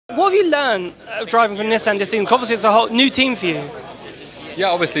What have you learned driving for Nissan this season? Obviously, it's a whole new team for you.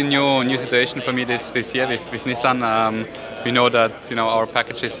 Yeah, obviously new situation for me this year with Nissan. We know that our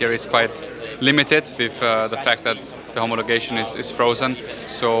package this year is quite limited with the fact that the homologation is frozen.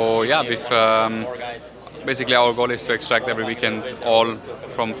 So yeah, with basically our goal is to extract every weekend all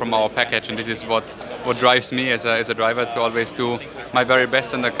from our package, and this is what drives me as a driver to always do my very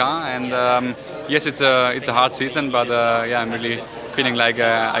best in the car. And yes, it's a hard season, but yeah, I'm really feeling like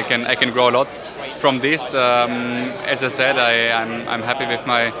I can grow a lot from this. As I said, I'm happy with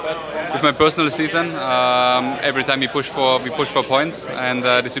my personal season. Every time we push for points, and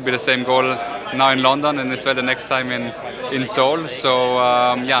this will be the same goal now in London, and as well the next time in Seoul. So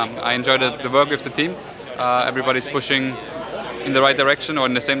yeah, I enjoy the work with the team. Everybody's pushing in the right direction or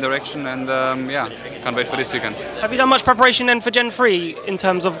in the same direction, and yeah, can't wait for this weekend. Have you done much preparation then for Gen 3 in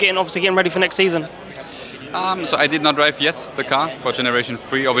terms of getting ready for next season? So I did not drive yet the car for Generation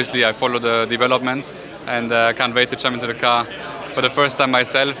 3. Obviously, I follow the development, and can't wait to jump into the car for the first time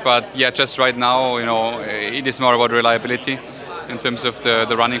myself. But yeah, just right now, it is more about reliability in terms of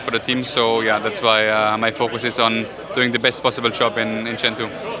the running for the team. So yeah, that's why my focus is on doing the best possible job in Gen 2.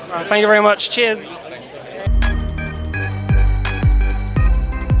 Thank you very much. Cheers.